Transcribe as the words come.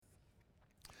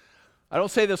I don't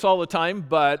say this all the time,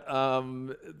 but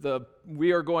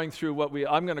we are going through what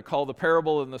I'm going to call the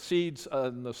parable and the seeds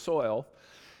and the soil.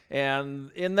 And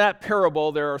in that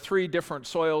parable, there are three different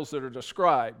soils that are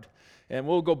described. And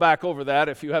we'll go back over that.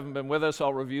 If you haven't been with us,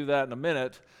 I'll review that in a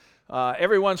minute.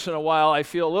 Every once in a while, I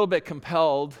feel a little bit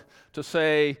compelled to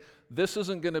say, this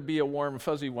isn't going to be a warm,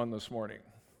 fuzzy one this morning.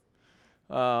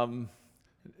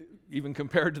 Even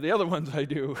compared to the other ones I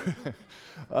do.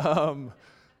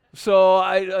 So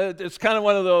it's kind of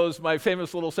one of those, my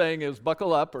famous little saying is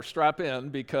buckle up or strap in,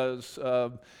 because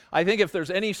I think if there's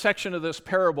any section of this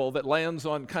parable that lands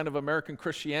on kind of American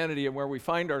Christianity and where we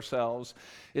find ourselves,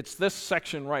 it's this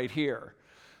section right here.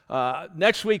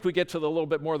 Next week we get to the little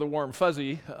bit more of the warm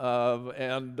fuzzy,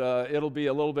 and it'll be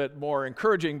a little bit more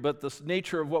encouraging, but the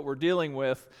nature of what we're dealing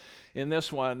with in this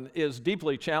one is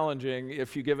deeply challenging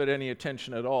if you give it any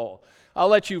attention at all. I'll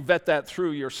let you vet that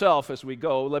through yourself as we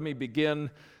go. Let me begin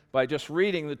by just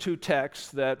reading the two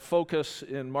texts that focus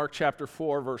in Mark chapter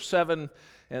 4, verse 7,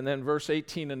 and then verse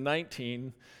 18 and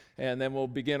 19, and then we'll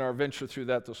begin our venture through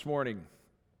that this morning.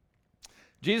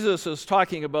 Jesus is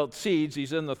talking about seeds.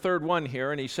 He's in the third one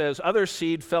here, and he says, "Other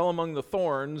seed fell among the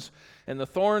thorns, and the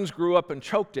thorns grew up and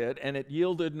choked it, and it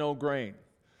yielded no grain."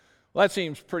 Well, that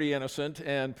seems pretty innocent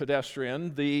and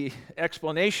pedestrian. The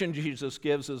explanation Jesus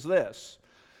gives is this: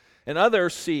 "And other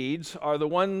seeds are the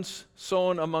ones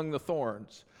sown among the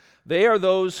thorns. They are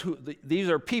these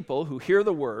are people who hear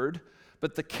the word,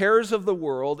 but the cares of the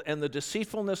world and the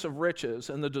deceitfulness of riches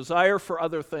and the desire for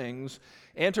other things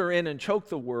enter in and choke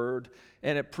the word,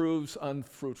 and it proves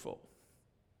unfruitful."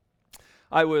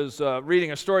 I was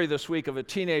reading a story this week of a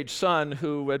teenage son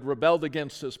who had rebelled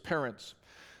against his parents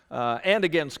and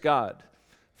against God.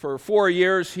 For 4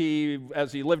 years,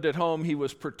 as he lived at home, he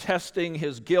was protesting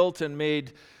his guilt and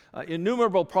made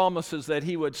innumerable promises that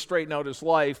he would straighten out his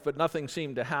life, but nothing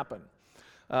seemed to happen.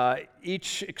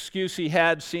 Each excuse he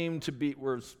had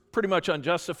was pretty much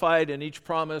unjustified, and each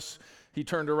promise he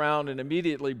turned around and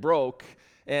immediately broke,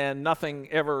 and nothing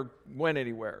ever went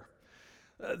anywhere.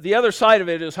 The other side of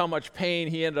it is how much pain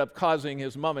he ended up causing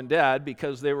his mom and dad,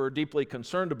 because they were deeply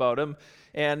concerned about him,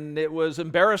 and it was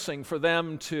embarrassing for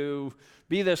them to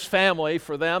be this family.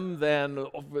 For them, then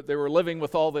they were living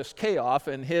with all this chaos,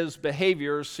 and his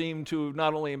behaviors seemed to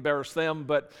not only embarrass them,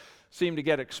 but seemed to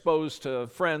get exposed to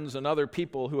friends and other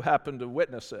people who happened to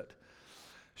witness it.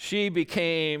 She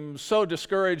became so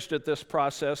discouraged at this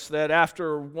process that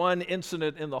after one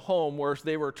incident in the home where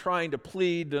they were trying to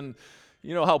plead, and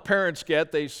you know how parents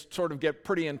get, they sort of get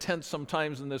pretty intense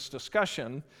sometimes in this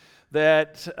discussion,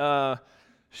 that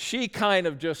she kind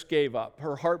of just gave up.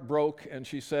 Her heart broke, and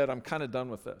she said, "I'm kind of done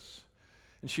with this."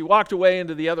 And she walked away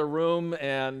into the other room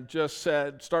and just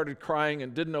started crying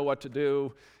and didn't know what to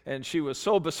do. And she was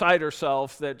so beside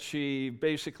herself that she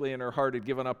basically in her heart had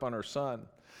given up on her son.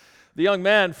 The young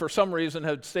man, for some reason,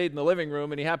 had stayed in the living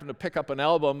room, and he happened to pick up an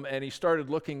album, and he started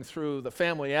looking through the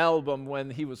family album when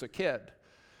he was a kid.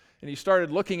 And he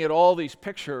started looking at all these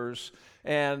pictures,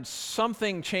 and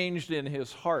something changed in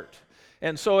his heart.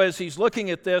 And so as he's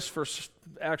looking at this for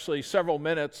actually several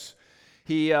minutes,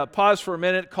 he paused for a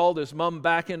minute, called his mom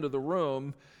back into the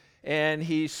room, and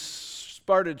he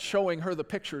started showing her the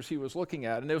pictures he was looking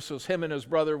at. And this was him and his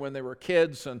brother when they were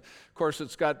kids. And of course,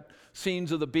 it's got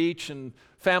scenes of the beach and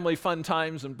family fun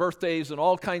times and birthdays and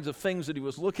all kinds of things that he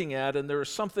was looking at. And there was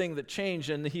something that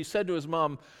changed. And he said to his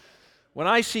mom, "When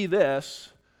I see this,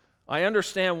 I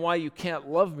understand why you can't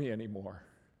love me anymore."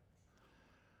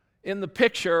 In the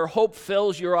picture, hope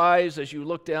fills your eyes as you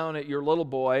look down at your little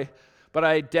boy. "But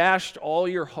I dashed all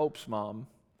your hopes, Mom."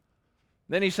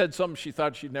 Then he said something she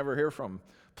thought she'd never hear from.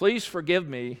 "Please forgive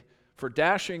me for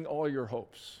dashing all your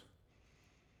hopes."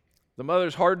 The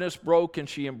mother's hardness broke, and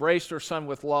she embraced her son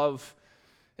with love.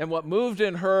 And what moved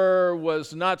in her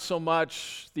was not so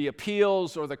much the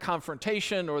appeals or the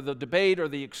confrontation or the debate or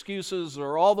the excuses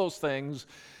or all those things.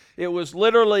 It was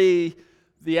literally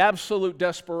the absolute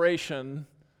desperation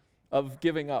of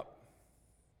giving up,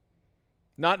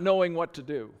 not knowing what to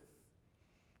do.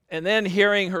 And then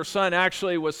hearing her son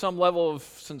actually, with some level of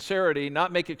sincerity,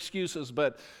 not make excuses,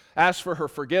 but ask for her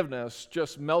forgiveness,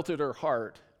 just melted her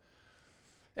heart.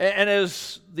 And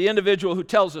as the individual who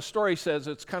tells the story says,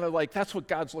 it's kind of like that's what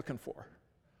God's looking for.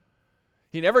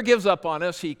 He never gives up on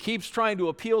us. He keeps trying to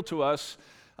appeal to us.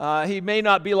 He may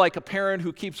not be like a parent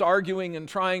who keeps arguing and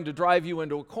trying to drive you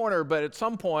into a corner, but at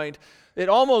some point, it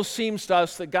almost seems to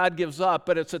us that God gives up,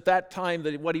 but it's at that time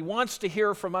that what he wants to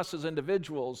hear from us as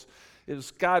individuals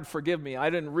is, "God, forgive me. I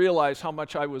didn't realize how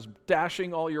much I was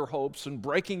dashing all your hopes and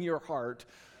breaking your heart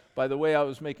by the way I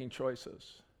was making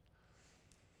choices."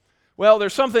 Well,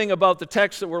 there's something about the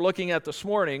text that we're looking at this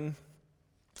morning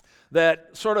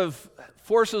that sort of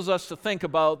forces us to think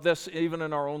about this even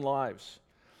in our own lives.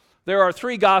 There are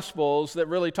 3 Gospels that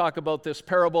really talk about this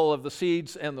parable of the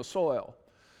seeds and the soil.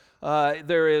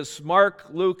 There is Mark,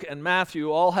 Luke, and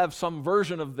Matthew all have some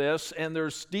version of this, and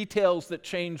there's details that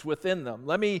change within them.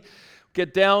 Let me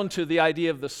get down to the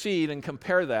idea of the seed and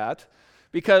compare that,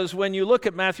 because when you look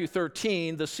at Matthew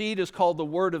 13, the seed is called the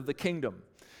word of the kingdom.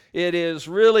 It is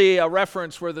really a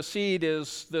reference where the seed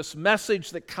is this message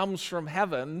that comes from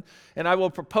heaven, and I will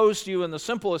propose to you in the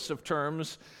simplest of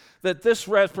terms that this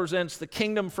represents the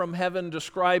kingdom from heaven,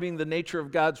 describing the nature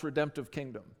of God's redemptive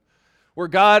kingdom, where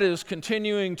God is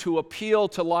continuing to appeal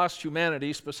to lost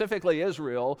humanity, specifically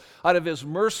Israel, out of his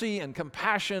mercy and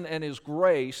compassion and his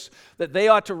grace, that they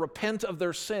ought to repent of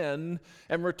their sin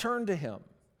and return to him.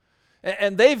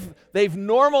 And they've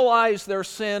normalized their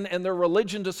sin and their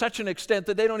religion to such an extent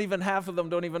that half of them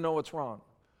don't even know what's wrong.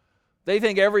 They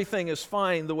think everything is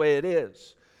fine the way it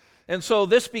is. And so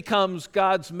this becomes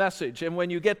God's message. And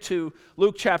when you get to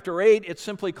Luke chapter 8, it's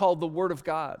simply called the Word of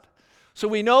God. So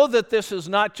we know that this is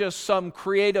not just some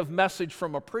creative message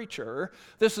from a preacher.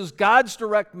 This is God's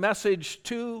direct message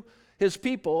to his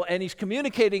people, and he's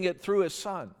communicating it through his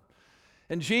Son.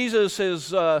 And Jesus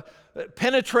is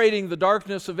penetrating the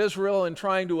darkness of Israel and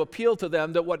trying to appeal to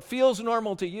them that what feels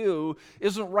normal to you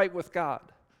isn't right with God.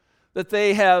 That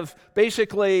they have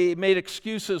basically made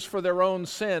excuses for their own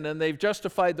sin and they've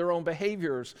justified their own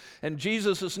behaviors. And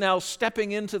Jesus is now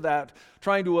stepping into that,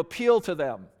 trying to appeal to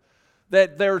them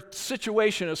that their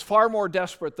situation is far more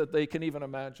desperate than they can even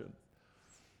imagine.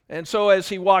 And so as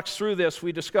he walks through this,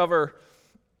 we discover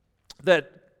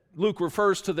that Luke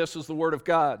refers to this as the Word of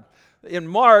God. In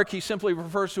Mark, he simply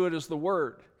refers to it as the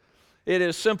Word. It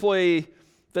is simply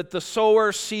that the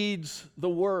sower seeds the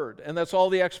Word, and that's all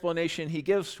the explanation he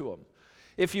gives to him.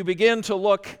 If you begin to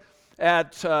look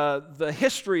at the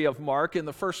history of Mark in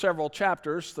the first several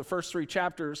chapters, the first 3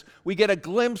 chapters, we get a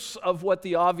glimpse of what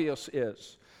the obvious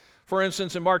is. For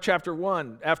instance, in Mark chapter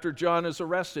 1, after John is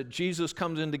arrested, Jesus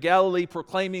comes into Galilee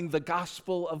proclaiming the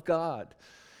gospel of God.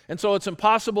 And so it's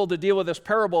impossible to deal with this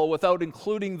parable without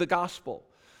including the gospel.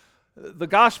 The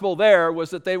gospel there was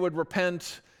that they would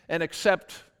repent and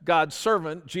accept God's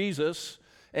servant, Jesus,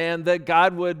 and that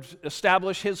God would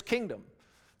establish his kingdom,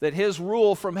 that his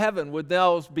rule from heaven would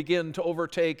now begin to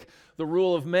overtake the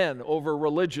rule of men over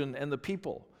religion and the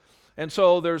people. And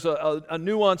so there's a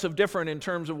nuance of different in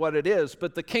terms of what it is,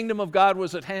 but the kingdom of God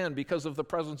was at hand because of the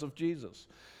presence of Jesus.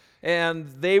 And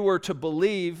they were to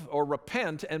believe or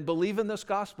repent and believe in this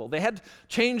gospel. They had to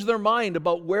change their mind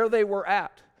about where they were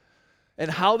at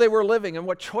and how they were living and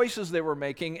what choices they were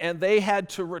making, and they had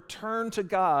to return to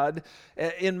God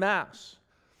en masse.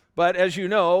 But as you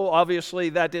know, obviously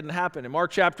that didn't happen. In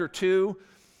Mark chapter 2,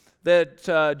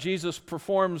 that Jesus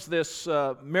performs this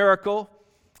miracle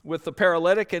with the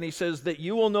paralytic, and he says that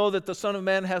you will know that the Son of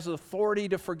Man has authority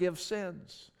to forgive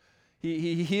sins.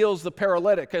 He heals the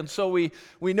paralytic. And so we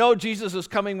know Jesus is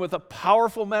coming with a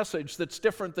powerful message that's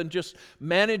different than just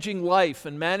managing life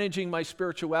and managing my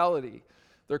spirituality.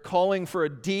 They're calling for a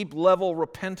deep level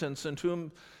repentance in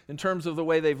terms of the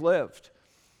way they've lived.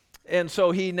 And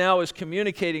so he now is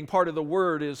communicating part of the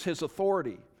word is his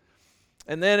authority.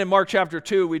 And then in Mark chapter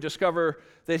 2, we discover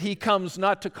that he comes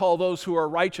not to call those who are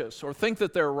righteous or think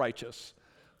that they're righteous,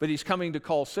 but he's coming to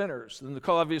call sinners. And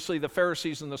obviously the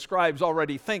Pharisees and the scribes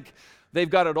already think they've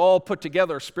got it all put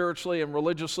together spiritually and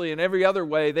religiously and every other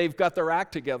way. They've got their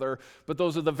act together, but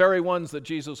those are the very ones that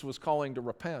Jesus was calling to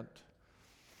repent.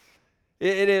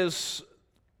 It is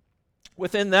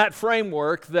within that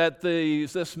framework that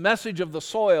this message of the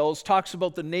soils talks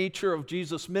about the nature of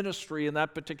Jesus' ministry in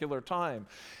that particular time.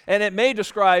 And it may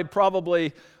describe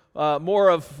probably more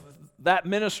of that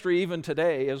ministry even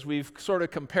today as we've sort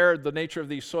of compared the nature of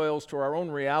these soils to our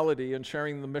own reality and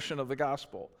sharing the mission of the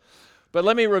gospel. But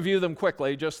let me review them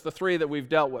quickly, just the 3 that we've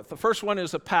dealt with. The first one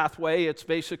is a pathway. It's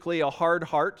basically a hard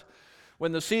heart.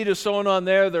 When the seed is sown on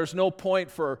there, there's no point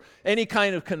for any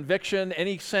kind of conviction,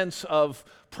 any sense of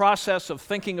process of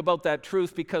thinking about that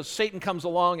truth, because Satan comes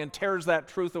along and tears that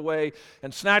truth away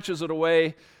and snatches it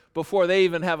away before they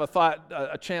even have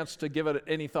a chance to give it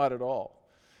any thought at all.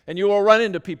 And you will run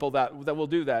into people that will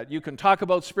do that. You can talk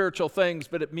about spiritual things,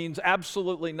 but it means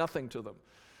absolutely nothing to them.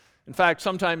 In fact,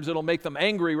 sometimes it'll make them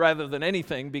angry rather than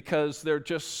anything because they're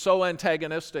just so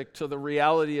antagonistic to the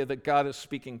reality that God is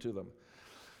speaking to them.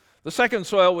 The second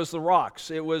soil was the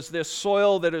rocks. It was this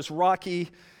soil that is rocky,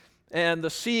 and the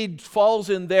seed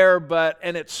falls in there,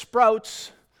 and it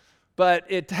sprouts, but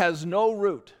it has no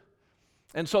root.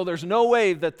 And so there's no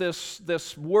way that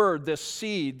this word, this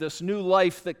seed, this new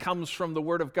life that comes from the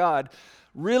Word of God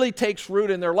really takes root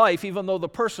in their life, even though the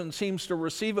person seems to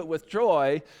receive it with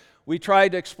joy, we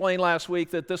tried to explain last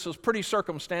week that this is pretty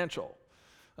circumstantial.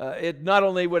 It not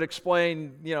only would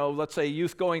explain, let's say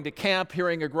youth going to camp,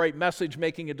 hearing a great message,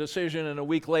 making a decision, and a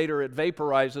week later it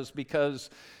vaporizes because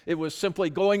it was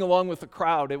simply going along with the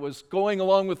crowd. It was going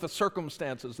along with the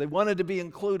circumstances. They wanted to be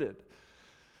included.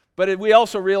 But we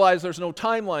also realize there's no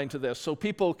timeline to this, so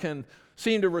people can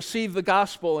seem to receive the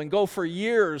gospel and go for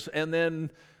years and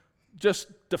then just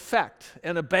defect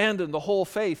and abandon the whole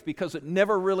faith because it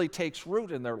never really takes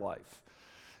root in their life.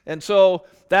 And so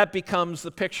that becomes the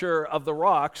picture of the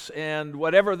rocks, and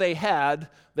whatever they had,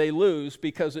 they lose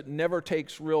because it never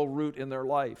takes real root in their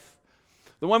life.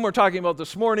 The one we're talking about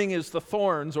this morning is the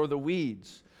thorns or the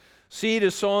weeds. Seed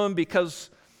is sown because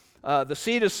the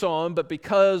seed is sown, but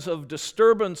because of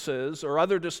disturbances or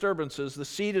other disturbances, the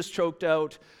seed is choked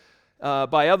out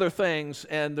by other things,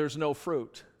 and there's no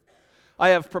fruit. I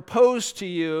have proposed to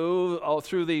you all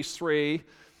through these three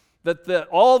that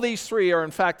all these three are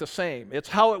in fact the same. It's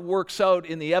how it works out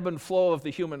in the ebb and flow of the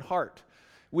human heart.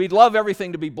 We'd love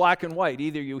everything to be black and white.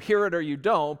 Either you hear it or you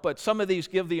don't, but some of these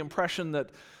give the impression that,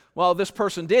 well, this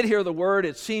person did hear the word.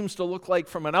 It seems to look like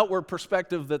from an outward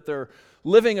perspective that they're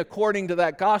living according to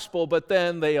that gospel, but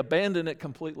then they abandon it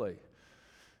completely.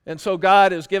 And so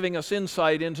God is giving us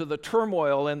insight into the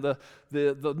turmoil and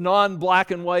the non-black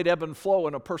and white ebb and flow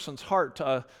in a person's heart.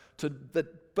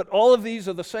 But all of these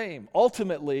are the same.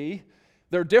 Ultimately,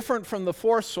 they're different from the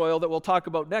fourth soil that we'll talk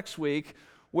about next week,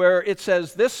 where it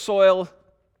says this soil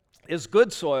is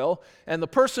good soil, and the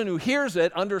person who hears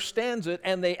it understands it,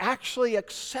 and they actually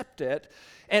accept it,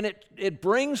 and it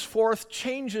brings forth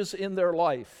changes in their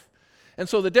life. And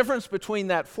so the difference between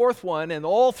that fourth one and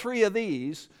all three of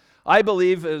these, I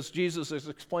believe, as Jesus has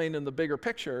explained in the bigger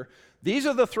picture, these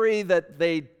are the three that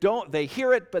they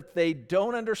hear it, but they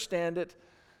don't understand it.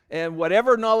 And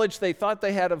whatever knowledge they thought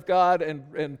they had of God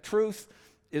and truth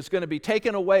is going to be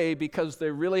taken away because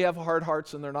they really have hard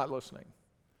hearts and they're not listening.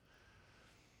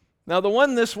 Now,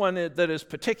 this one that is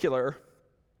particular,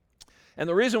 and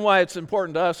the reason why it's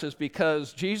important to us is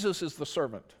because Jesus is the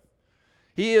servant.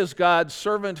 He is God's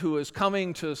servant who is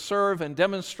coming to serve and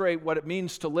demonstrate what it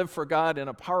means to live for God in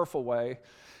a powerful way,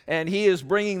 and he is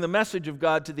bringing the message of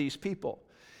God to these people.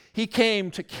 He came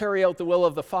to carry out the will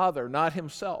of the Father, not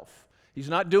himself. He's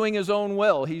not doing his own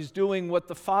will. He's doing what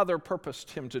the Father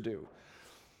purposed him to do.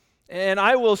 And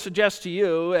I will suggest to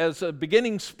you, as a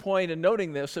beginning point in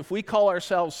noting this, if we call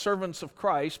ourselves servants of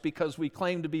Christ because we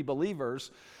claim to be believers,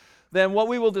 then what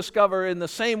we will discover in the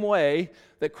same way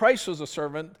that Christ was a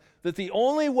servant, that the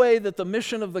only way that the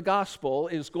mission of the gospel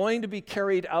is going to be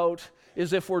carried out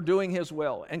is if we're doing his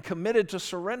will and committed to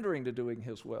surrendering to doing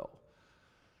his will.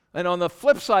 And on the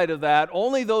flip side of that,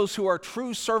 only those who are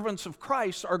true servants of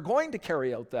Christ are going to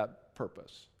carry out that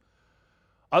purpose.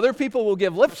 Other people will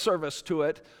give lip service to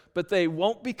it, but they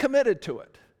won't be committed to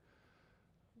it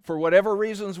for whatever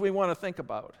reasons we want to think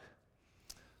about.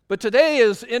 But today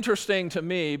is interesting to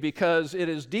me because it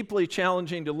is deeply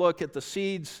challenging to look at the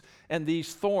seeds and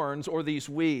these thorns or these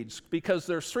weeds, because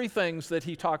there's three things that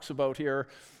he talks about here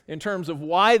in terms of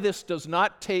why this does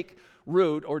not take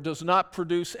root or does not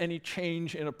produce any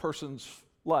change in a person's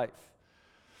life.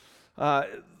 The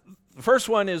first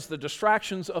one is the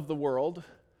distractions of the world.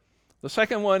 The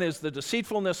second one is the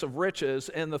deceitfulness of riches.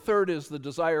 And the third is the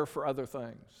desire for other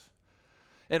things.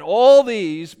 And all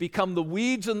these become the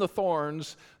weeds and the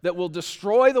thorns that will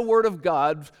destroy the Word of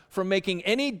God from making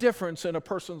any difference in a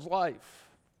person's life.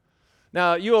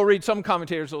 Now, you will read some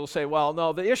commentators that will say, well,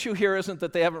 no, the issue here isn't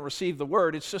that they haven't received the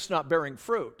Word, it's just not bearing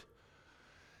fruit.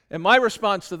 And my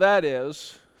response to that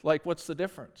is, what's the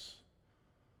difference?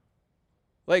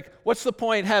 What's the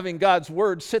point having God's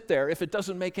word sit there if it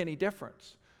doesn't make any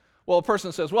difference? Well, a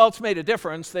person says, well, it's made a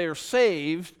difference. They are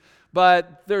saved,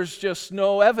 but there's just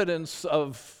no evidence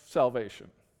of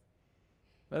salvation.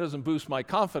 That doesn't boost my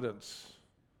confidence.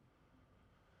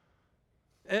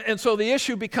 And so the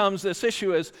issue becomes, this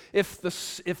issue is, if the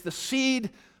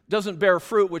seed doesn't bear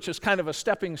fruit, which is kind of a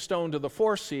stepping stone to the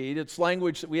fourth seed, it's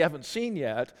language that we haven't seen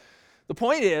yet. The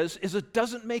point is it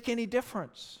doesn't make any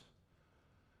difference.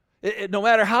 No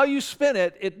matter how you spin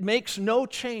it, it makes no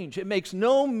change. It makes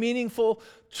no meaningful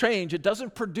change. It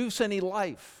doesn't produce any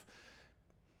life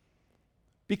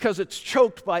because it's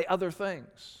choked by other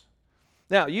things.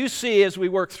 Now, you see as we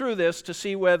work through this to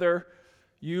see whether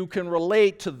you can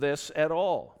relate to this at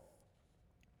all.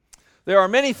 There are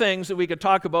many things that we could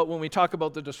talk about when we talk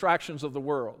about the distractions of the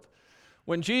world.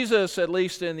 When Jesus, at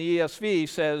least in the ESV,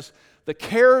 says, the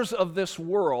cares of this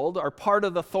world are part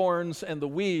of the thorns and the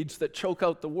weeds that choke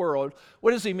out the world,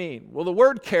 what does he mean? Well, the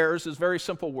word cares is a very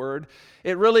simple word.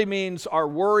 It really means our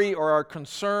worry or our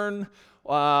concern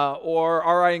or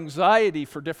our anxiety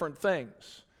for different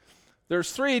things.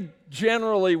 There's three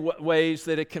generally ways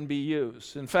that it can be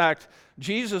used. In fact,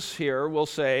 Jesus here will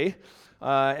say,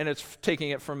 and it's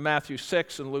taking it from Matthew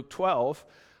 6 and Luke 12,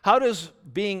 how does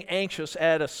being anxious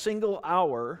add a single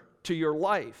hour to your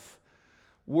life?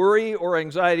 Worry or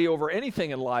anxiety over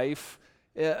anything in life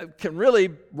can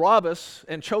really rob us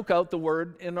and choke out the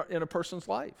word in a person's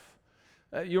life.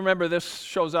 You remember this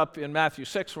shows up in Matthew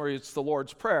 6 where it's the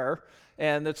Lord's Prayer,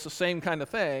 and it's the same kind of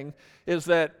thing, is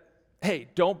that, hey,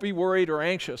 don't be worried or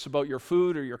anxious about your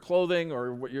food or your clothing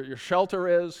or what your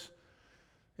shelter is.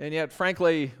 And yet,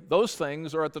 frankly, those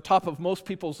things are at the top of most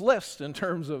people's list in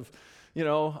terms of,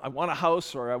 I want a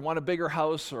house, or I want a bigger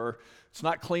house, or it's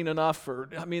not clean enough,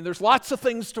 there's lots of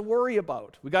things to worry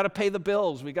about. We got to pay the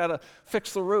bills. We got to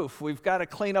fix the roof. We've got to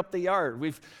clean up the yard.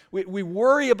 We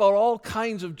worry about all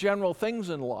kinds of general things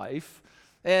in life,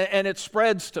 and it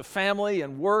spreads to family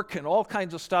and work and all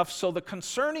kinds of stuff. So the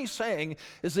concern he's saying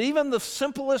is even the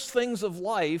simplest things of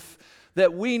life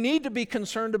that we need to be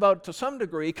concerned about to some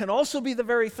degree can also be the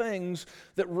very things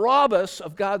that rob us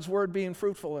of God's word being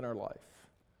fruitful in our life.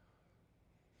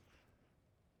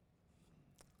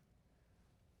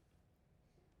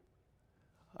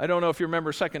 I don't know if you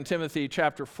remember 2 Timothy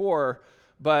chapter 4,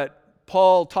 but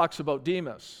Paul talks about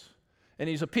Demas. And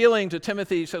he's appealing to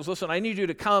Timothy. He says, listen, I need you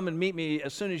to come and meet me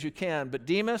as soon as you can. But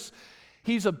Demas,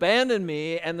 he's abandoned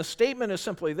me. And the statement is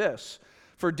simply this.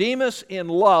 For Demas in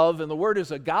love, and the word is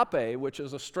agape, which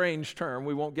is a strange term.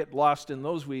 We won't get lost in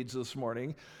those weeds this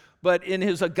morning. But in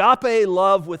his agape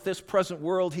love with this present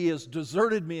world, he has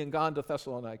deserted me and gone to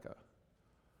Thessalonica.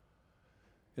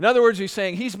 In other words, he's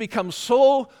saying he's become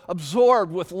so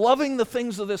absorbed with loving the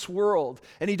things of this world,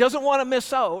 and he doesn't want to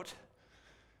miss out,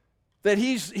 that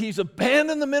he's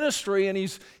abandoned the ministry, and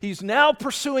he's now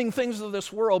pursuing things of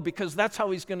this world because that's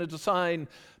how he's going to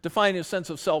define his sense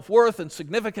of self-worth and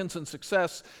significance and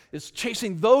success, is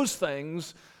chasing those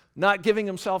things, not giving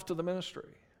himself to the ministry.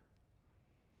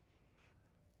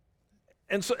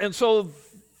 And so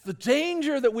the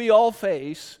danger that we all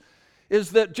face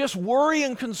is that just worry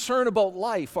and concern about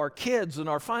life, our kids and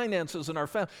our finances and our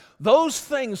family, those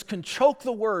things can choke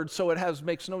the word so it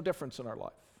makes no difference in our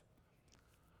life.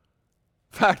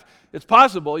 In fact, it's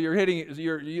possible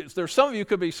there's some of you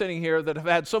could be sitting here that have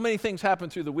had so many things happen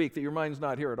through the week that your mind's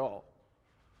not here at all.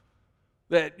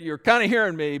 That you're kind of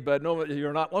hearing me, but no,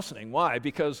 you're not listening. Why?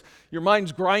 Because your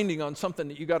mind's grinding on something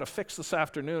that you got to fix this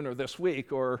afternoon or this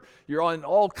week, or you're in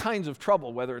all kinds of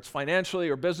trouble, whether it's financially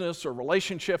or business or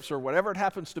relationships or whatever it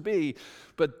happens to be.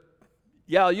 But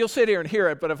yeah, you'll sit here and hear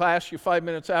it, but if I ask you 5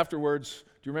 minutes afterwards,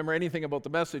 do you remember anything about the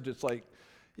message? It's like,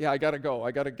 yeah, I got to go.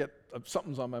 I got to get,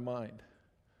 something's on my mind.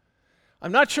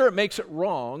 I'm not sure it makes it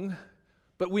wrong,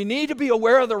 but we need to be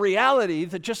aware of the reality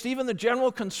that just even the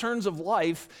general concerns of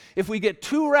life, if we get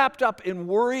too wrapped up in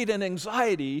worry and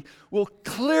anxiety, will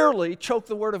clearly choke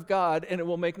the Word of God, and it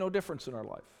will make no difference in our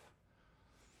life.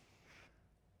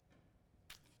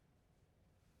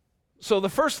 So the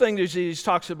first thing that Jesus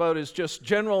talks about is just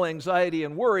general anxiety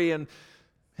and worry, and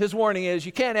his warning is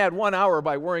you can't add 1 hour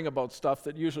by worrying about stuff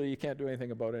that usually you can't do anything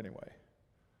about anyway.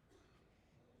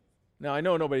 Now, I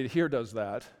know nobody here does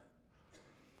that.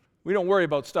 We don't worry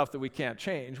about stuff that we can't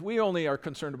change. We only are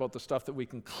concerned about the stuff that we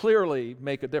can clearly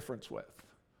make a difference with.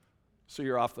 So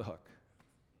you're off the hook.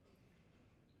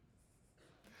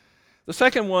 The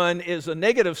second one is a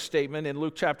negative statement in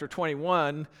Luke chapter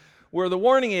 21, where the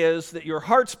warning is that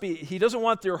he doesn't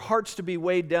want your hearts to be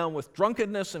weighed down with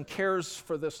drunkenness and cares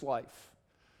for this life.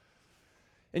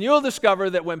 And you'll discover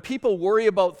that when people worry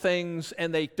about things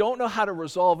and they don't know how to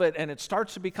resolve it and it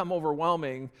starts to become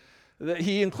overwhelming,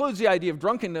 he includes the idea of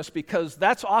drunkenness because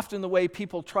that's often the way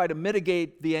people try to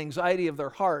mitigate the anxiety of their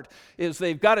heart, is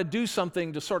they've got to do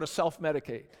something to sort of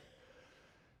self-medicate.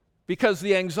 Because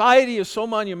the anxiety is so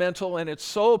monumental and it's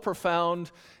so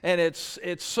profound and it's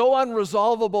so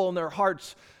unresolvable in their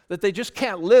hearts that they just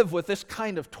can't live with this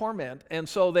kind of torment, and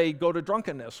so they go to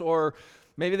drunkenness, or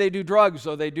maybe they do drugs,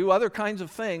 or they do other kinds of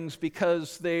things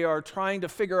because they are trying to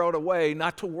figure out a way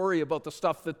not to worry about the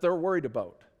stuff that they're worried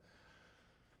about.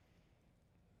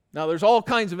 Now, there's all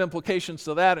kinds of implications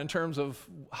to that in terms of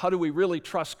how do we really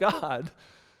trust God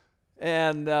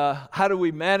and how do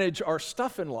we manage our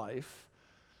stuff in life.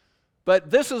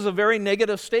 But this is a very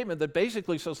negative statement that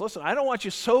basically says, listen, I don't want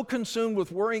you so consumed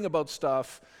with worrying about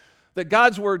stuff that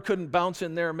God's word couldn't bounce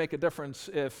in there and make a difference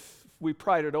if we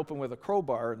pried it open with a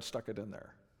crowbar and stuck it in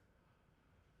there.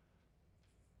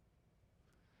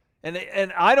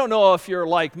 And I don't know if you're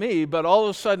like me, but all of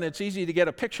a sudden it's easy to get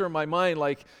a picture in my mind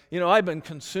like, I've been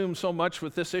consumed so much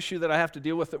with this issue that I have to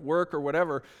deal with at work or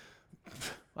whatever.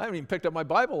 I haven't even picked up my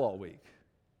Bible all week.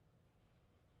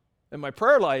 And my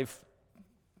prayer life,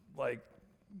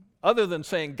 other than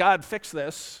saying, God, fix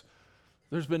this,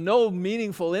 there's been no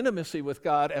meaningful intimacy with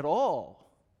God at all.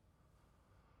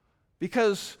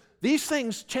 Because these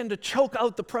things tend to choke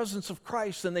out the presence of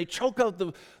Christ, and they choke out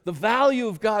the value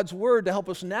of God's Word to help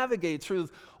us navigate through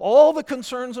all the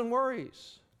concerns and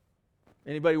worries.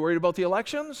 Anybody worried about the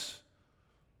elections?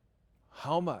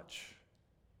 How much?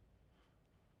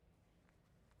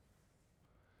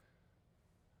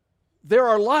 There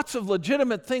are lots of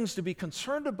legitimate things to be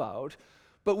concerned about,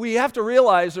 but we have to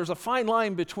realize there's a fine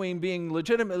line between being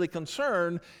legitimately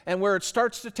concerned and where it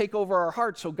starts to take over our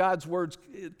hearts so God's words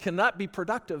cannot be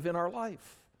productive in our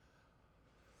life.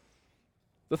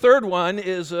 The third one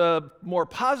is a more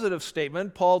positive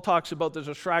statement. Paul talks about the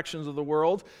distractions of the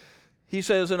world. He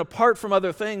says, and apart from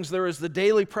other things, there is the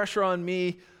daily pressure on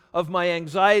me of my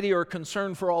anxiety or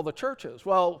concern for all the churches.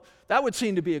 Well, that would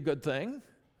seem to be a good thing.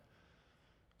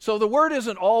 So the word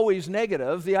isn't always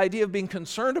negative. The idea of being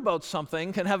concerned about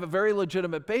something can have a very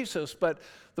legitimate basis, but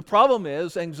the problem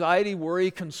is anxiety, worry,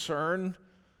 concern,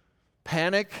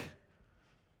 panic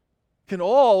can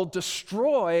all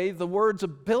destroy the word's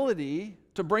ability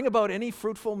to bring about any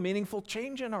fruitful, meaningful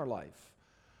change in our life.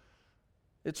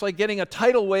 It's like getting a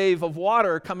tidal wave of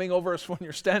water coming over us when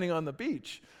you're standing on the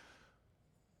beach.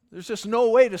 There's just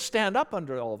no way to stand up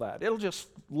under all that. It'll just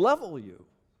level you.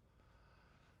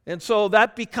 And so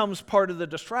that becomes part of the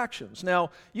distractions.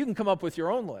 Now, you can come up with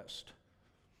your own list.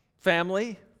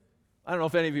 Family. I don't know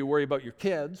if any of you worry about your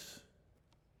kids.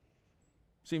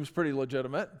 Seems pretty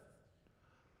legitimate.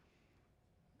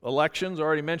 Elections,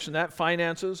 already mentioned that.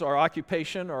 Finances, our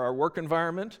occupation or our work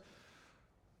environment.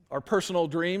 Our personal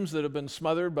dreams that have been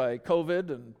smothered by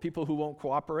COVID and people who won't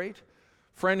cooperate.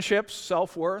 Friendships,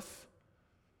 self-worth.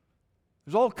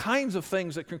 There's all kinds of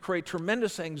things that can create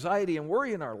tremendous anxiety and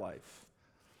worry in our life.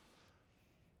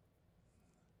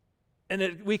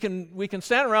 And we can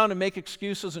stand around and make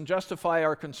excuses and justify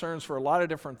our concerns for a lot of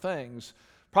different things.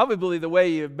 Probably the way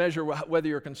you measure whether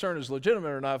your concern is legitimate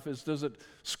or not is, does it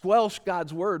squelch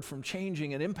God's word from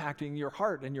changing and impacting your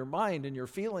heart and your mind and your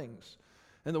feelings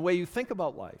and the way you think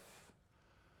about life?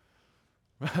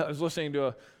 I was listening to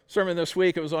a sermon this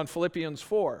week. It was on Philippians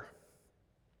 4.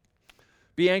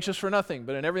 Be anxious for nothing,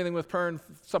 but in everything with prayer and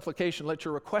supplication, let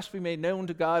your requests be made known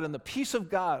to God, and the peace of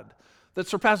God that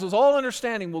surpasses all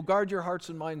understanding will guard your hearts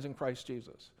and minds in Christ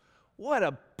Jesus. What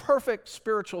a perfect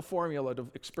spiritual formula to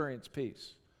experience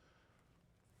peace.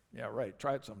 Yeah, right.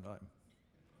 Try it sometime.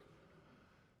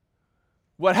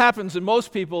 What happens in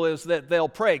most people is that they'll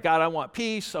pray, God, I want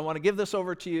peace. I want to give this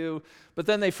over to you. But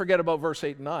then they forget about verse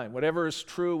 8 and 9. Whatever is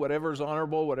true, whatever is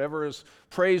honorable, whatever is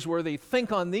praiseworthy,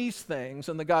 think on these things,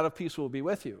 and the God of peace will be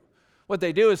with you. What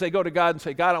they do is they go to God and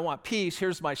say, God, I want peace.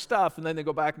 Here's my stuff. And then they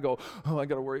go back and go, oh, I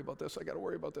got to worry about this. I got to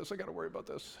worry about this. I got to worry about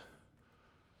this.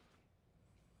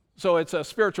 So it's a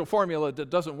spiritual formula that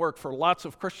doesn't work for lots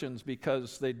of Christians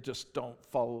because they just don't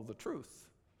follow the truth.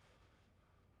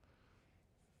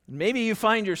 Maybe you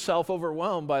find yourself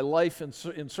overwhelmed by life in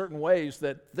certain ways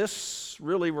that this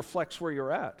really reflects where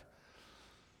you're at.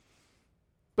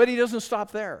 But he doesn't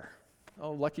stop there.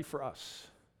 Oh, lucky for us.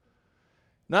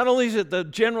 Not only is it the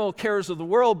general cares of the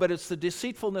world, but it's the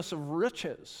deceitfulness of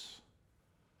riches.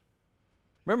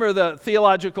 Remember the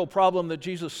theological problem that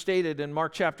Jesus stated in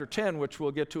Mark chapter 10, which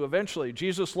we'll get to eventually.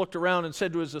 Jesus looked around and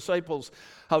said to his disciples,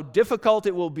 how difficult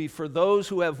it will be for those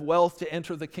who have wealth to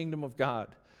enter the kingdom of God.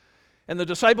 And the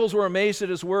disciples were amazed at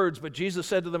his words, but Jesus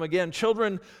said to them again,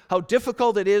 children, how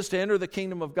difficult it is to enter the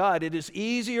kingdom of God. It is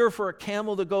easier for a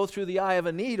camel to go through the eye of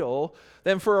a needle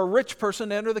than for a rich person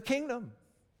to enter the kingdom.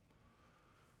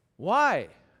 Why?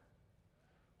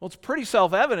 Well, it's pretty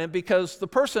self-evident because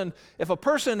if a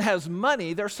person has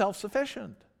money, they're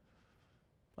self-sufficient.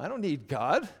 I don't need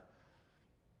God.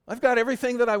 I've got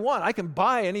everything that I want. I can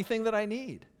buy anything that I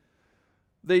need.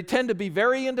 They tend to be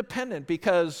very independent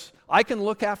because I can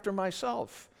look after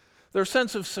myself. Their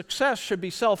sense of success should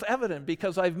be self-evident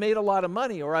because I've made a lot of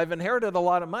money or I've inherited a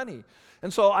lot of money.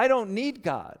 And so I don't need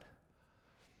God.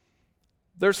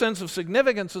 Their sense of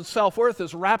significance and self-worth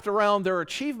is wrapped around their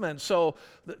achievements. So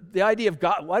the idea of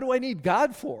God, why do I need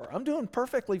God for? I'm doing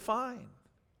perfectly fine.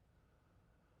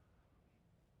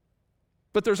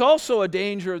 But there's also a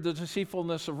danger of the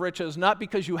deceitfulness of riches, not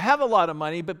because you have a lot of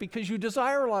money, but because you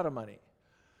desire a lot of money.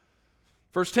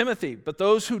 1 Timothy, but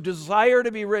those who desire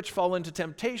to be rich fall into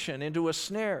temptation, into a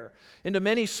snare, into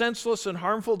many senseless and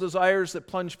harmful desires that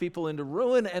plunge people into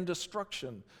ruin and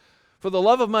destruction. For the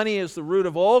love of money is the root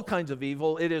of all kinds of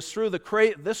evil. It is through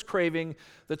this craving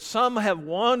that some have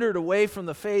wandered away from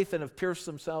the faith and have pierced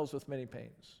themselves with many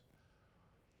pains.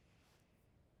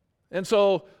 And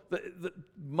so the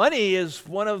money is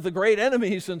one of the great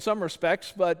enemies in some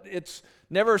respects, but it's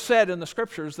never said in the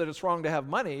scriptures that it's wrong to have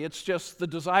money. It's just the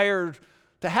desire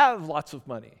to have lots of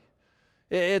money.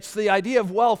 It's the idea of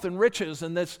wealth and riches,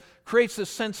 and this creates this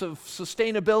sense of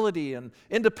sustainability and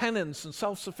independence and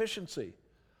self-sufficiency.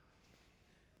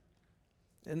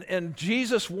 And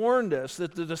Jesus warned us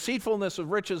that the deceitfulness of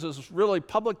riches is really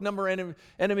public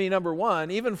enemy number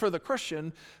one, even for the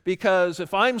Christian, because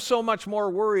if I'm so much more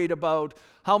worried about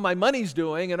how my money's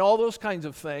doing and all those kinds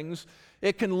of things,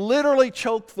 it can literally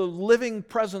choke the living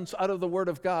presence out of the Word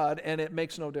of God, and it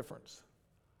makes no difference.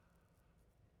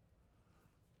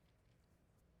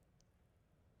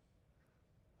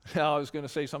 Now, I was going to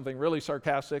say something really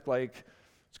sarcastic, like,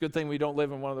 it's a good thing we don't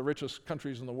live in one of the richest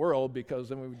countries in the world, because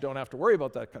then we don't have to worry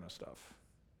about that kind of stuff.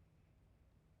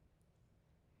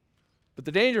 But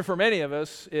the danger for many of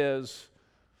us is,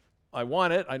 I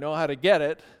want it, I know how to get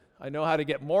it, I know how to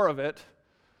get more of it,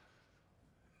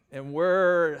 and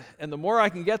the more I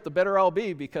can get, the better I'll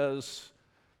be, because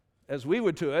as we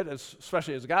would to it,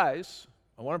 especially as guys,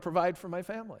 I want to provide for my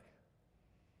family.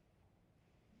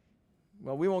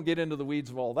 Well, we won't get into the weeds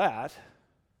of all that,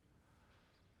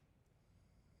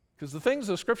 because the things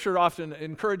the Scripture often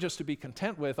encourages us to be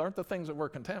content with aren't the things that we're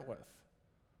content with.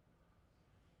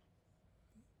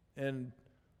 And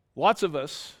lots of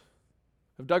us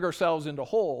have dug ourselves into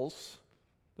holes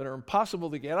that are impossible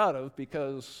to get out of,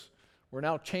 because we're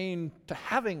now chained to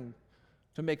having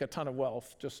to make a ton of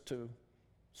wealth just to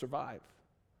survive.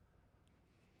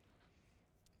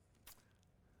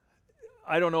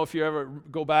 I don't know if you ever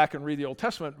go back and read the Old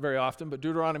Testament very often, but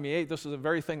Deuteronomy 8, this is the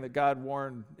very thing that God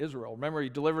warned Israel. Remember, he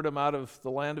delivered them out of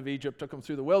the land of Egypt, took them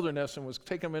through the wilderness, and was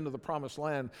taking them into the promised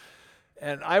land.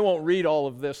 And I won't read all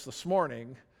of this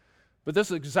morning, but this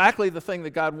is exactly the thing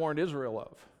that God warned Israel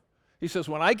of. He says,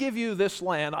 when I give you this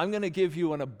land, I'm going to give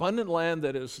you an abundant land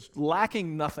that is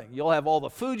lacking nothing. You'll have all the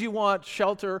food you want,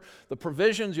 shelter, the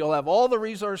provisions, you'll have all the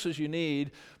resources you need.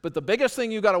 But the biggest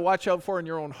thing you've got to watch out for in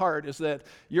your own heart is that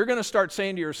you're going to start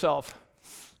saying to yourself,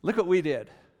 look what we did.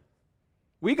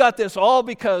 We got this all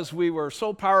because we were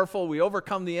so powerful, we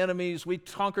overcome the enemies, we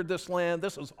conquered this land,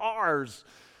 this is ours.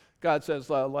 God says,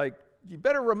 you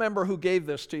better remember who gave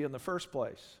this to you in the first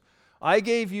place. I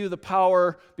gave you the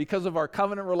power because of our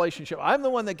covenant relationship. I'm the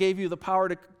one that gave you the power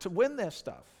to win this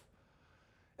stuff.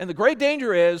 And the great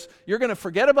danger is you're going to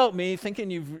forget about me, thinking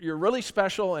you're really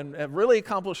special and have really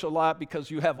accomplished a lot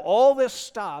because you have all this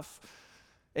stuff,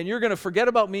 and you're going to forget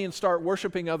about me and start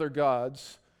worshiping other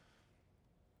gods.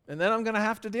 And then I'm going to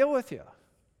have to deal with you.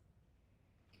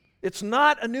 It's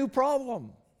not a new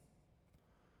problem.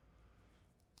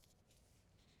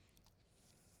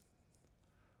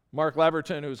 Mark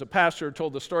Laberton, who's a pastor,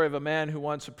 told the story of a man who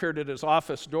once appeared at his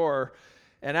office door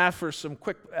and asked for some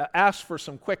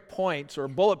quick points or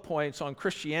bullet points on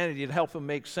Christianity to help him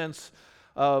make sense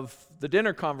of the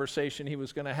dinner conversation he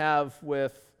was going to have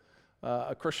with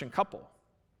a Christian couple.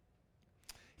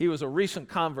 He was a recent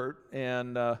convert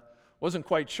and wasn't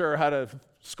quite sure how to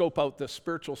scope out this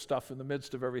spiritual stuff in the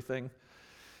midst of everything.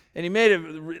 And he made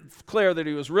it clear that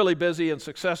he was really busy and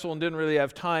successful and didn't really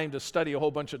have time to study a whole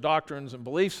bunch of doctrines and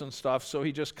beliefs and stuff, so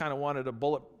he just kind of wanted a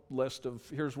bullet list of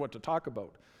here's what to talk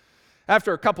about.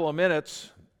 After a couple of minutes,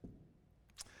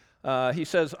 he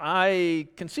says, I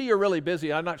can see you're really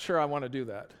busy. I'm not sure I want to do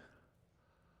that.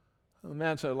 The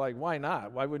man said, why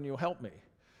not? Why wouldn't you help me?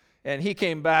 And he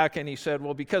came back and he said,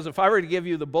 well, because if I were to give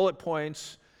you the bullet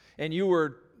points and you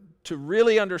were to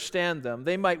really understand them,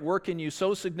 they might work in you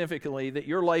so significantly that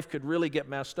your life could really get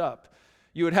messed up.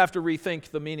 You would have to rethink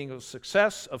the meaning of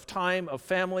success, of time, of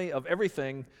family, of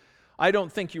everything. I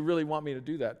don't think you really want me to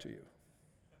do that to you.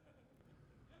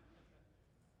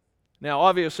 Now,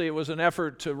 obviously, it was an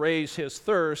effort to raise his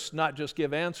thirst, not just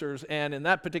give answers, and in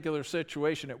that particular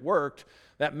situation, it worked.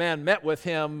 That man met with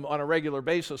him on a regular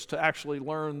basis to actually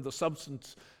learn the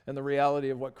substance and the reality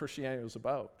of what Christianity was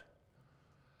about.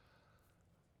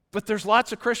 But there's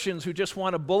lots of Christians who just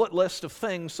want a bullet list of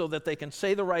things so that they can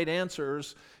say the right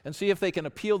answers and see if they can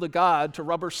appeal to God to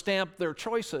rubber stamp their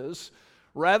choices,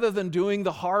 rather than doing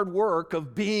the hard work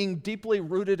of being deeply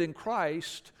rooted in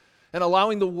Christ and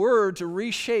allowing the Word to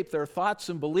reshape their thoughts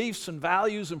and beliefs and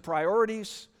values and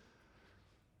priorities.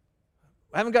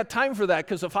 I haven't got time for that,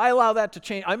 because if I allow that to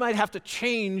change, I might have to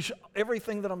change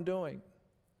everything that I'm doing.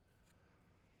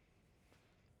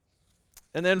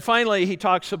 And then finally, he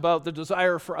talks about the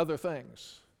desire for other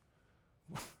things.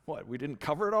 What, we didn't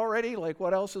cover it already?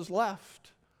 What else is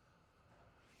left?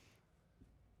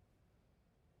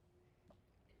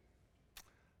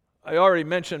 I already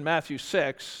mentioned Matthew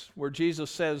 6, where Jesus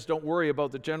says, don't worry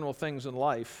about the general things in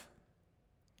life.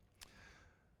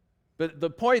 But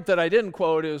the point that I didn't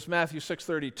quote is Matthew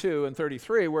 6:32 and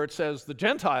 33, where it says the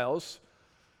Gentiles,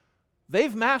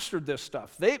 they've mastered this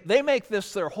stuff. They make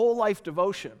this their whole life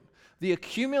devotion, the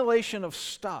accumulation of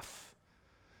stuff.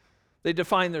 They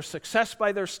define their success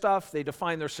by their stuff. They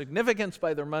define their significance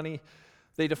by their money.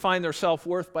 They define their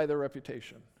self-worth by their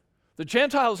reputation. The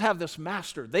Gentiles have this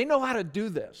mastered. They know how to do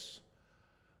this.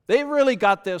 They really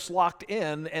got this locked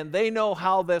in, and they know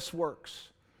how this works.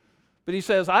 But he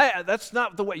says, that's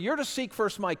not the way. You're to seek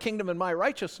first my kingdom and my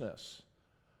righteousness.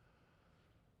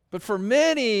 But for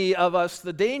many of us,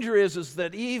 the danger is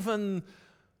that even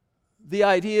the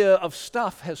idea of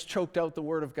stuff has choked out the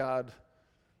Word of God,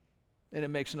 and it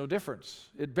makes no difference.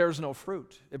 It bears no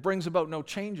fruit. It brings about no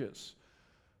changes.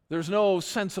 There's no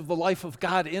sense of the life of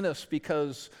God in us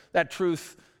because that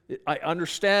truth, I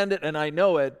understand it and I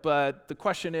know it, but the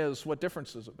question is, what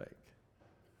difference does it make?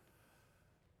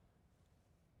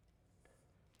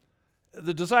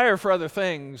 The desire for other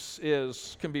things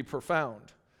can be profound.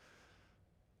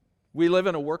 We live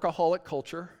in a workaholic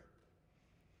culture.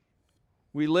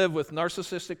 We live with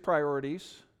narcissistic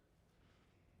priorities.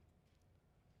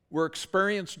 We're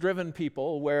experience-driven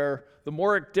people where the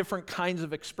more different kinds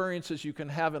of experiences you can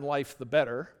have in life, the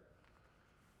better.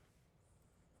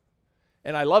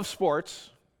 And I love sports.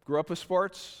 Grew up with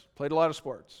sports, played a lot of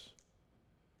sports.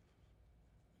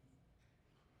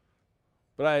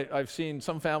 But I've seen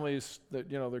some families that,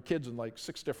 their kids in like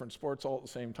 6 different sports all at the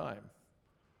same time.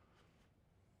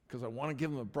 Because I want to give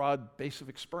them a broad base of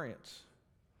experience.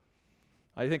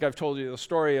 I think I've told you the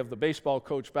story of the baseball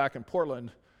coach back in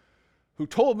Portland who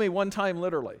told me one time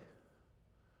literally,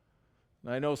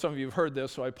 and I know some of you have heard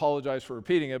this, so I apologize for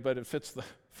repeating it, but it fits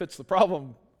the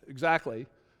problem exactly.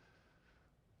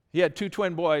 He had 2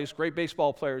 twin boys, great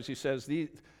baseball players. He says, he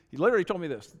literally told me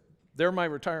this, they're my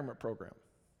retirement program.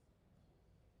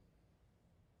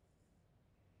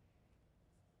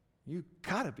 You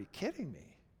gotta be kidding me.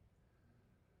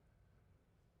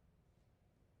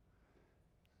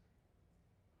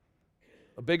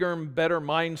 A bigger and better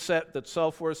mindset that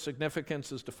self-worth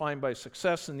significance is defined by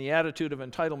success and the attitude of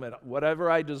entitlement.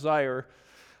 Whatever I desire,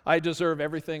 I deserve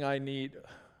everything I need,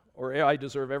 or I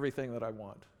deserve everything that I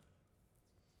want.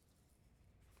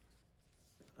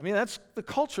 I mean, that's the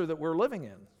culture that we're living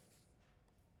in.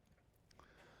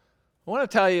 I want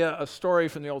to tell you a story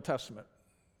from the Old Testament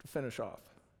to finish off.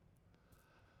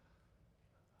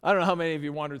 I don't know how many of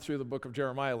you wandered through the book of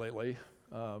Jeremiah lately.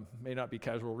 May not be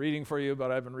casual reading for you,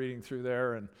 but I've been reading through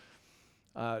there. And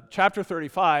chapter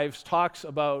 35 talks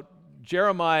about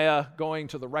Jeremiah going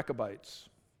to the Rechabites.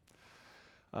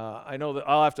 I know that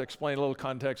I'll have to explain a little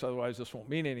context, otherwise this won't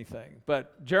mean anything.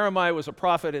 But Jeremiah was a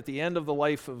prophet at the end of the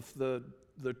life of the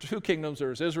 2 kingdoms. There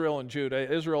was Israel and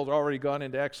Judah. Israel had already gone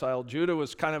into exile. Judah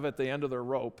was kind of at the end of their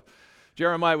rope.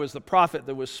 Jeremiah was the prophet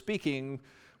that was speaking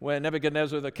when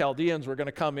Nebuchadnezzar, the Chaldeans, were going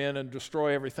to come in and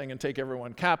destroy everything and take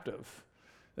everyone captive.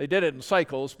 They did it in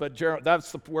cycles, but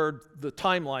that's where the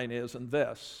timeline is in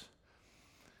this.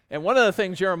 And one of the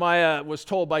things Jeremiah was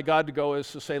told by God to go is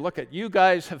to say, look, you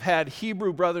guys have had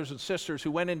Hebrew brothers and sisters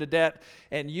who went into debt,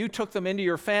 and you took them into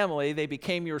your family. They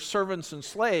became your servants and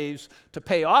slaves to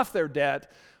pay off their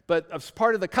debt. But as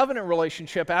part of the covenant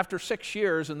relationship, after 6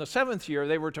 years, in the 7th year,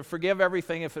 they were to forgive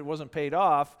everything if it wasn't paid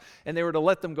off, and they were to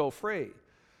let them go free.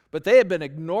 But they had been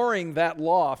ignoring that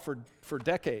law for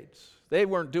decades. They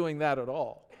weren't doing that at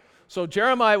all. So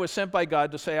Jeremiah was sent by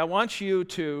God to say, I want you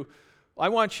to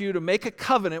make a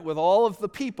covenant with all of the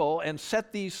people and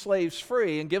set these slaves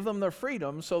free and give them their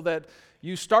freedom so that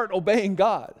you start obeying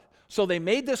God. So they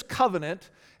made this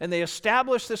covenant, and they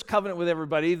established this covenant with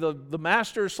everybody. The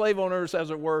masters, slave owners,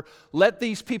 as it were, let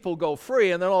these people go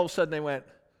free. And then all of a sudden they went,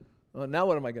 well, now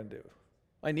what am I going to do?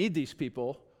 I need these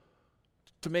people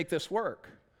to make this work.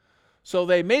 So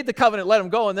they made the covenant, let them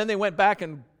go, and then they went back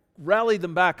and rallied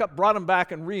them back up, brought them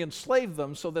back and re-enslaved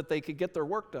them so that they could get their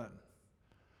work done.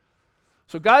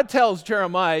 So God tells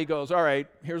Jeremiah, he goes, all right,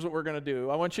 here's what we're going to do.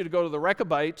 I want you to go to the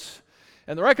Rechabites.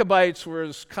 And the Rechabites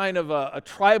was kind of a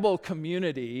tribal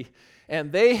community,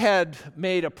 and they had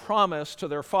made a promise to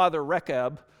their father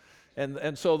Rechab.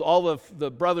 And so all of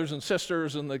the brothers and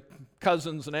sisters and the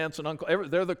cousins and aunts and uncles,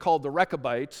 they're called the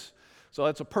Rechabites. So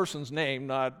that's a person's name,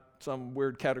 not some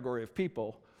weird category of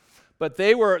people. But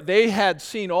they had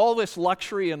seen all this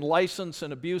luxury and license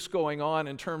and abuse going on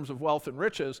in terms of wealth and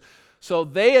riches. So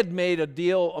they had made a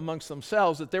deal amongst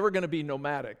themselves that they were going to be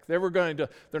nomadic. They're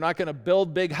not going to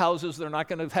build big houses. They're not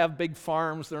going to have big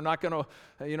farms. They're not going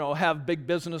to, have big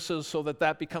businesses so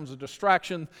that becomes a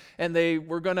distraction. And they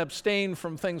were going to abstain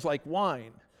from things like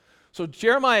wine. So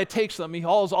Jeremiah takes them, he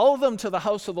hauls all of them to the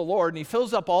house of the Lord, and he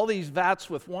fills up all these vats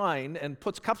with wine and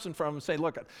puts cups in front of them and say,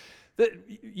 look,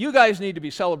 you guys need to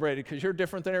be celebrated because you're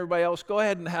different than everybody else. Go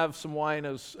ahead and have some wine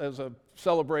as a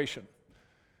celebration.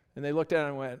 And they looked at it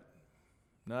and went,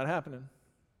 not happening.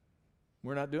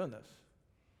 We're not doing this.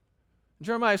 And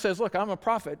Jeremiah says, look, I'm a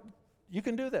prophet. You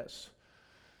can do this.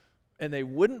 And they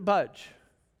wouldn't budge.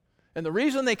 And the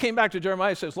reason they came back to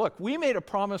Jeremiah says, look, we made a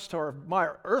promise to my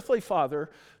earthly father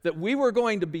that we were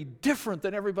going to be different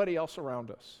than everybody else around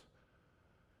us.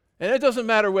 And it doesn't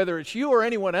matter whether it's you or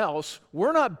anyone else,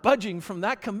 we're not budging from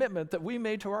that commitment that we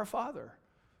made to our father.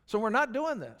 So we're not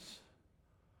doing this.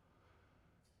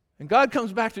 And God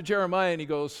comes back to Jeremiah and he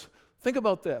goes, think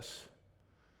about this.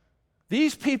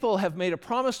 These people have made a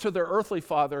promise to their earthly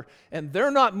father, and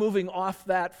they're not moving off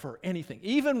that for anything.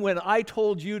 Even when I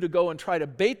told you to go and try to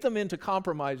bait them into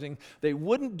compromising, they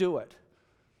wouldn't do it.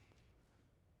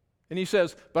 And he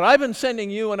says, but I've been sending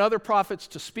you and other prophets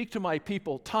to speak to my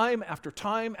people time after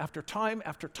time after time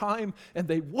after time, and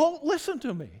they won't listen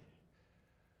to me.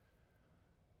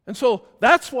 And so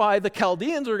that's why the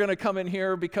Chaldeans are going to come in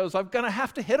here, because I'm going to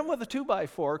have to hit them with a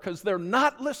 2x4 because they're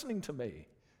not listening to me.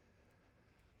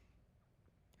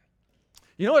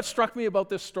 You know what struck me about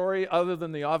this story other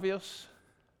than the obvious?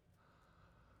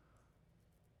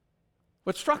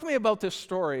 What struck me about this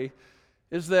story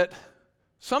is that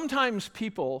sometimes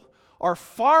people are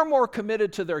far more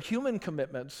committed to their human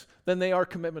commitments than they are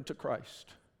commitment to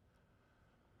Christ.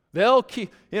 They'll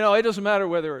keep, it doesn't matter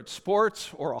whether it's sports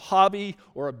or a hobby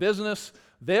or a business,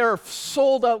 they're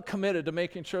sold out committed to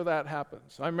making sure that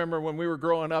happens. I remember when we were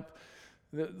growing up,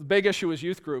 the big issue was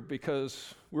youth group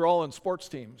because we were all in sports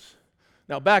teams.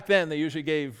 Now, back then, they usually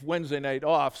gave Wednesday night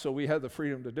off, so we had the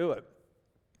freedom to do it.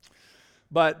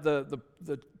 But the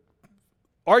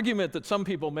argument that some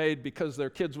people made because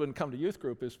their kids wouldn't come to youth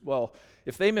group is, well,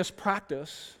 if they miss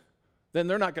practice, then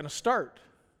they're not going to start.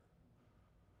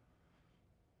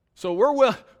 So we're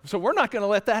not going to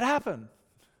let that happen.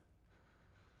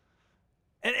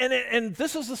 And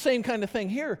this is the same kind of thing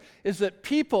here, is that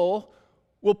people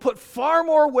will put far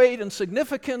more weight and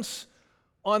significance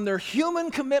on their human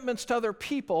commitments to other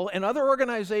people and other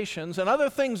organizations and other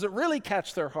things that really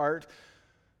catch their heart,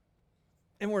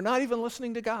 and we're not even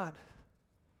listening to God.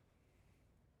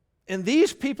 And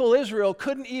these people, Israel,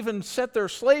 couldn't even set their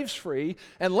slaves free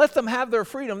and let them have their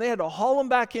freedom. They had to haul them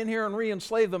back in here and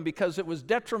re-enslave them because it was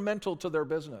detrimental to their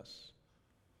business.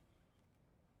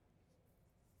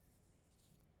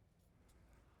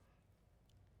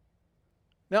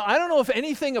 Now, I don't know if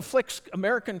anything afflicts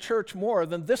American church more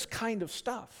than this kind of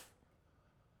stuff.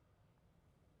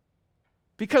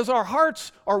 Because our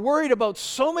hearts are worried about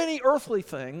so many earthly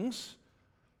things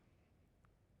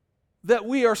that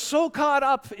we are so caught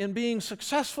up in being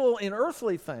successful in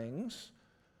earthly things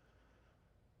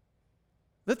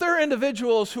that there are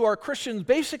individuals who are Christians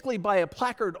basically by a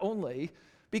placard only,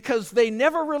 because they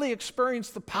never really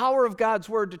experience the power of God's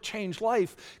word to change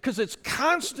life, because it's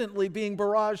constantly being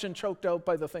barraged and choked out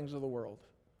by the things of the world.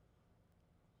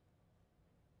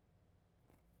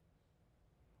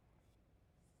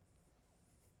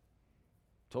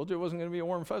 Told you it wasn't going to be a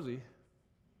warm fuzzy.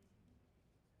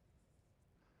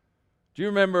 Do you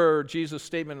remember Jesus'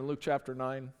 statement in Luke chapter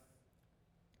 9?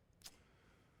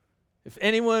 If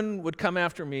anyone would come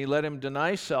after me, let him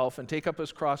deny self and take up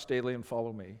his cross daily and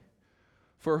follow me.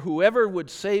 For whoever would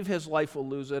save his life will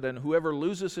lose it, and whoever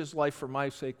loses his life for my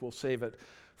sake will save it.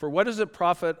 For what does it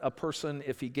profit a person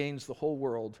if he gains the whole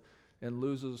world and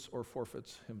loses or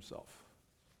forfeits himself?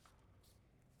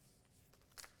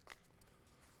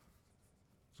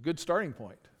 It's a good starting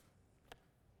point.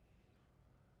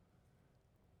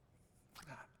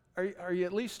 Are you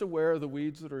at least aware of the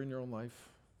weeds that are in your own life,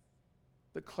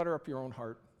 that clutter up your own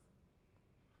heart?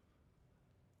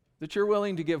 That you're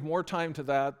willing to give more time to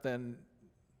that than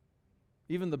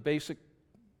even the basic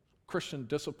Christian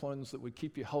disciplines that would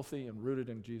keep you healthy and rooted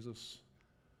in Jesus?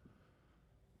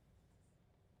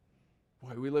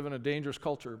 Boy, we live in a dangerous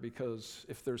culture, because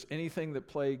if there's anything that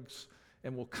plagues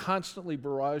and will constantly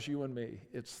barrage you and me,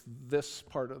 it's this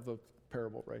part of the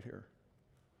parable right here.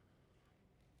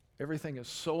 Everything is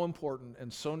so important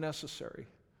and so necessary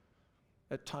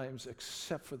at times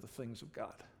except for the things of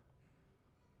God.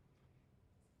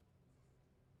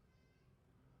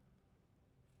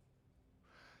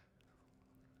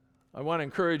 I want to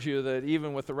encourage you that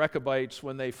even with the Rechabites,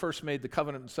 when they first made the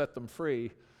covenant and set them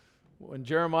free, when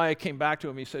Jeremiah came back to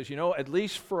him, he says, at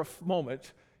least for a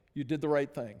moment, you did the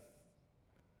right thing.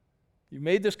 You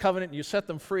made this covenant and you set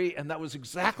them free, and that was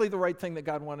exactly the right thing that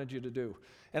God wanted you to do.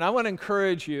 And I want to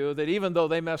encourage you that even though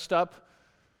they messed up,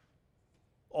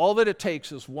 All that it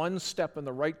takes is one step in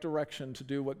the right direction to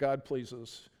do what God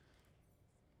pleases,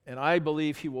 and I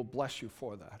believe He will bless you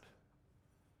for that.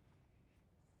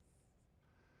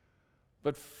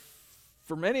 But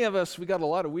for many of us, we got a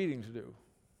lot of weeding to do.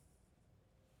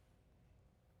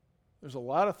 There's a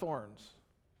lot of thorns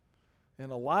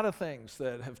and a lot of things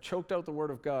that have choked out the Word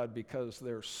of God because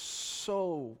they're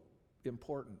so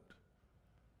important.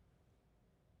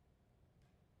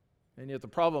 And yet the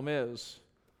problem is,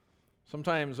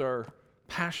 sometimes our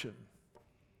passion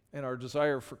and our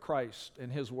desire for Christ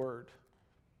and His Word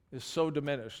is so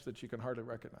diminished that you can hardly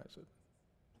recognize it.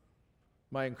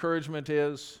 My encouragement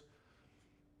is,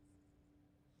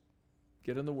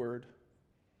 get in the Word.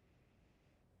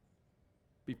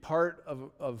 Be part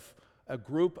of a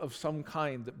group of some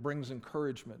kind that brings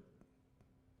encouragement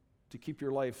to keep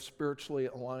your life spiritually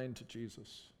aligned to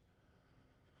Jesus.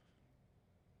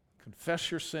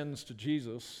 Confess your sins to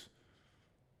Jesus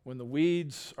when the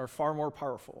weeds are far more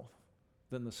powerful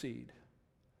than the seed.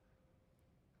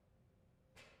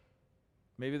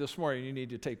 Maybe this morning you need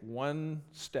to take one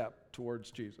step towards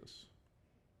Jesus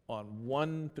on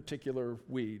one particular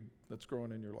weed that's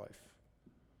growing in your life.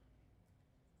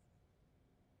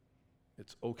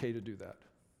 It's okay to do that.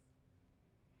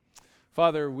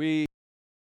 Father, we